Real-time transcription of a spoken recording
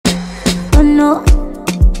no.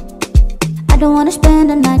 I don't wanna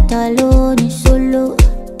spend the night alone in solo.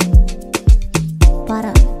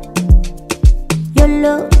 Para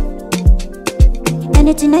YOLO.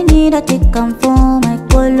 Anything I need, I take come for my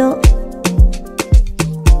polo.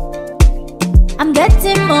 I'm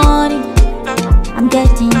getting money, I'm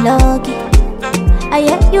getting lucky. I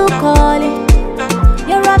hear you calling,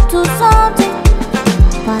 you're up to something.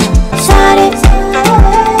 Shawty,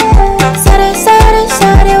 shawty, shawty,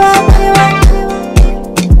 shawty,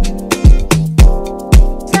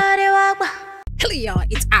 Hello y'all,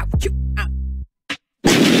 it's out.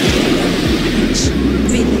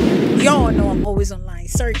 Y'all know I'm always online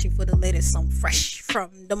searching for the latest song fresh from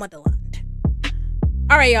the motherland.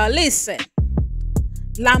 Alright y'all, listen.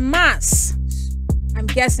 Lamas, I'm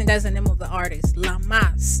guessing that's the name of the artist.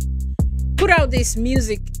 Lamas put out this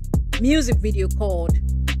music video called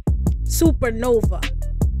Supernova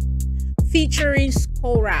featuring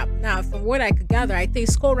Skorap. Now from what I could gather, I think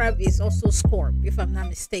Skorap is also Skorap, if I'm not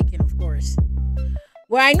mistaken, of course.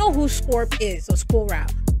 Well, I know who Skorap is, or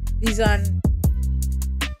Skorap. He's an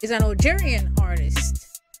Algerian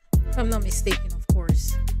artist, if I'm not mistaken, of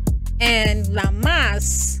course. And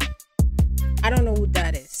Lamas, I don't know who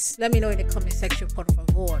that is. Let me know in the comment section, por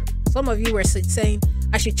favor. Some of you were saying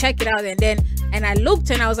I should check it out, and I looked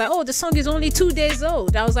and I was like, oh, the song is only 2 days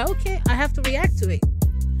old. I was like, okay, I have to react to it.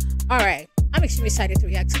 All right, I'm extremely excited to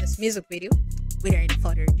react to this music video. Without any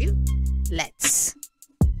further ado, let's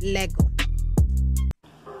Lego.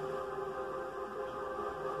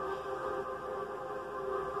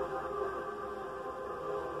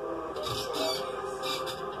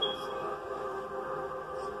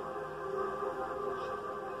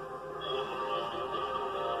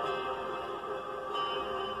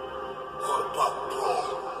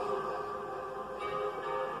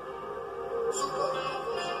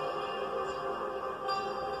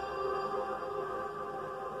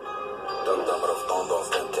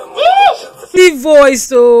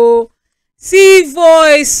 See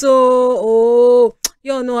voice, oh,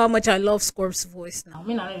 you all know how much I love Skorap's voice now. I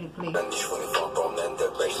mean, I really play.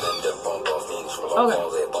 Okay,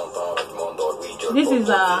 this is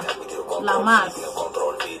Lamas.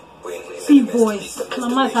 See voice.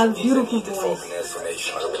 Lamas has beautiful voice.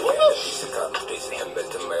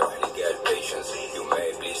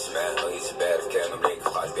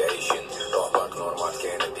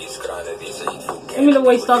 Let me know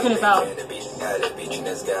what he's talking about.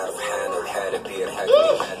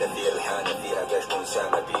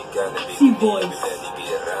 See voice.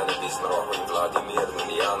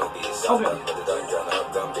 Okay.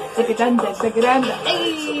 Hey.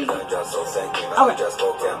 Okay.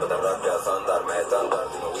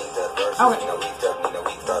 Okay.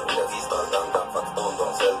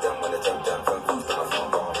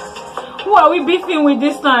 Who are we beefing with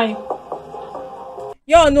this time?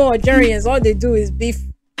 Y'all know Algerians, all they do is beef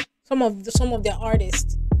some of their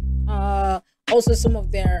artists, also some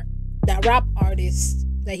of their rap artists,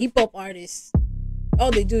 the hip-hop artists.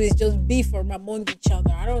 All they do is just beef among each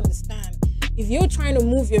other. I don't understand. If you're trying to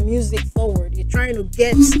move your music forward, you're trying to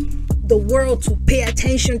get the world to pay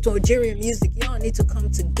attention to Algerian music, y'all need to come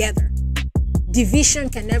together. Division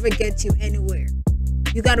can never get you anywhere.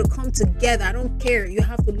 You got to come together. I don't care. You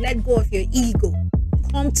have to let go of your ego.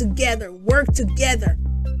 Come together, work together,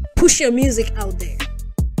 push your music out there.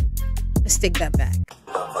 Let's take that back.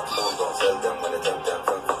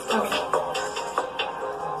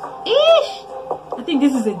 I think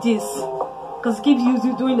this is a diss, because it keeps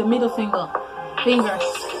you doing the middle finger.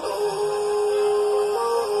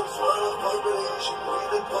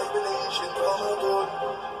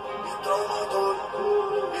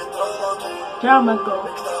 Drama go.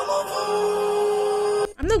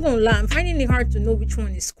 I'm not gonna lie, I'm finding it hard to know which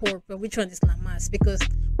one is Skorap and which one is Lamas, because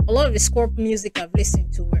a lot of the Skorap music I've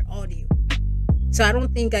listened to were audio, so I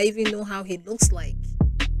don't think I even know how he looks like.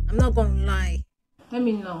 I'm not gonna lie. Let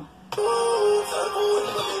me know.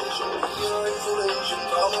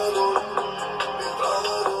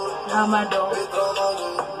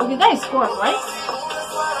 Okay, that is Skorap, right?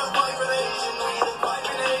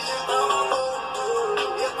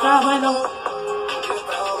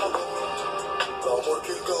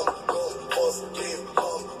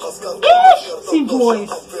 See voice.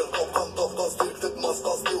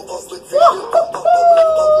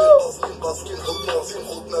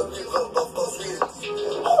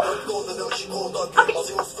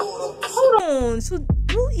 Hold on. So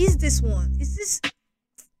who is this one? Is this?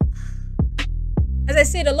 As I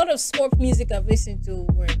said, a lot of Skorap music I've listened to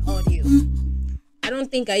were in audio. I don't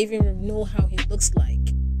think I even know how he looks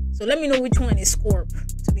like. So let me know which one is Skorap,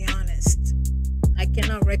 to be honest. I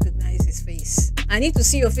cannot recognize his face. I need to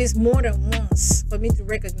see your face more than once for me to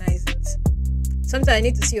recognize it. Sometimes I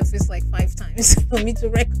need to see your face like 5 times for me to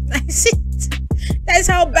recognize it. That's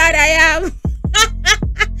how bad I am.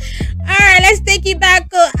 Alright, let's take it back.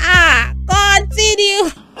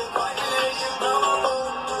 Continue.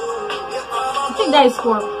 I think that is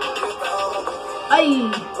Skorap.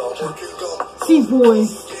 Aye. See,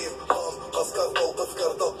 boys.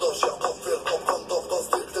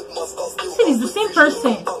 This is the same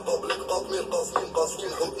person.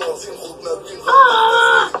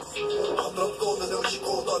 Ah!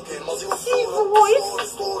 See, boys.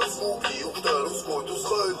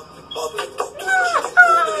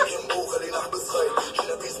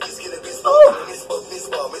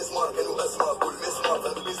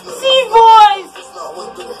 See, boys.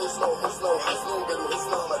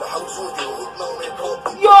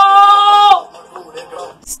 Yo!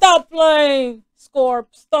 Stop playing, Skorap.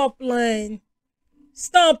 Stop playing.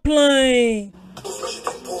 Stop playing.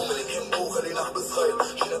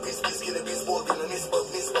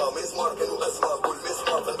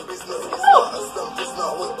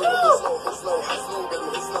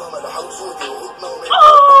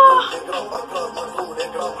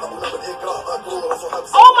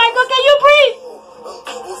 Oh my God, can you breathe?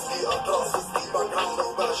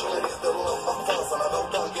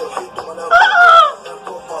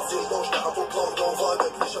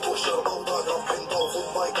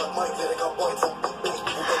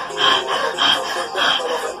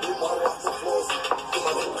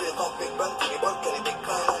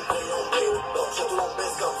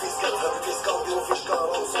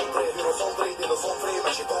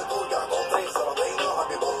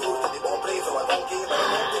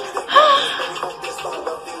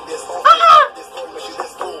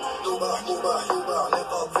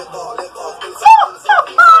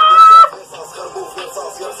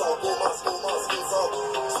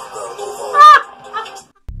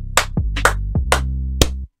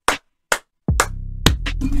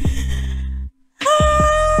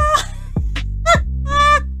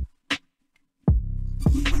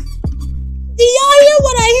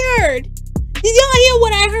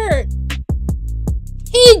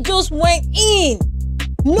 He just went in.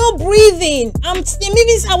 No breathing. I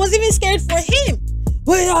was even scared for him.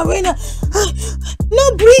 No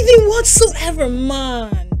breathing whatsoever,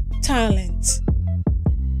 man. Talent.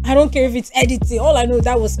 I don't care if it's editing. All I know,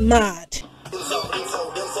 that was mad.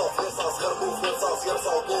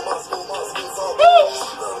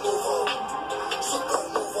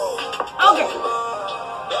 Okay.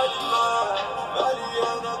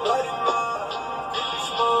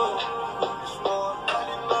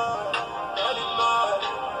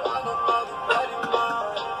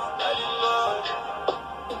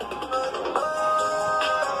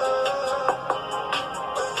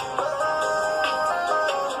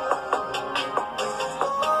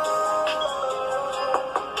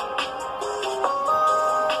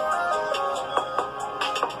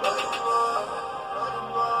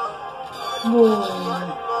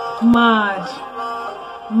 Whoa. Mad.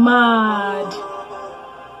 Mad.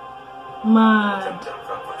 Mad.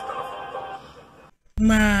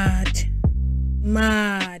 Mad.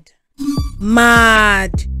 Mad.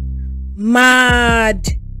 Mad. Mad.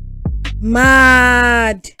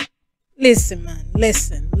 Mad. Listen, man.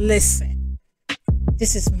 Listen.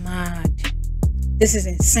 This is mad. This is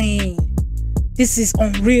insane. This is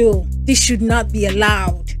unreal. This should not be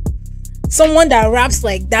allowed. Someone that raps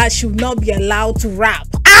like that should not be allowed to rap.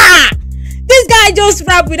 This guy just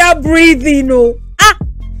rap without breathing. Me too,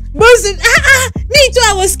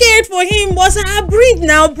 I was scared for him. Breathe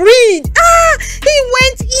now, breathe. He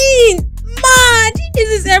went in. Mad. This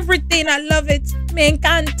is everything. I love it. Me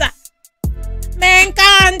encanta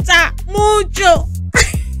mucho.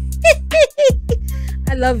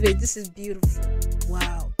 I love it. This is beautiful.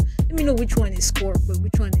 Wow. Let me know which one is Skorap, but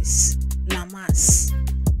which one is Lamas.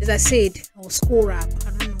 As I said, or Skorap.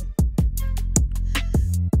 I don't know.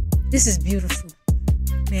 This is beautiful.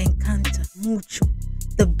 Me encanta mucho.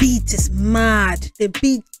 The beat is mad. The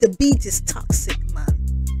beat is toxic, man.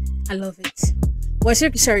 I love it. Well,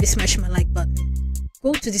 sorry to smash my like button.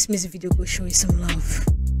 Go to this music video, go show you some love.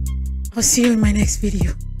 I'll see you in my next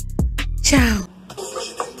video. Ciao.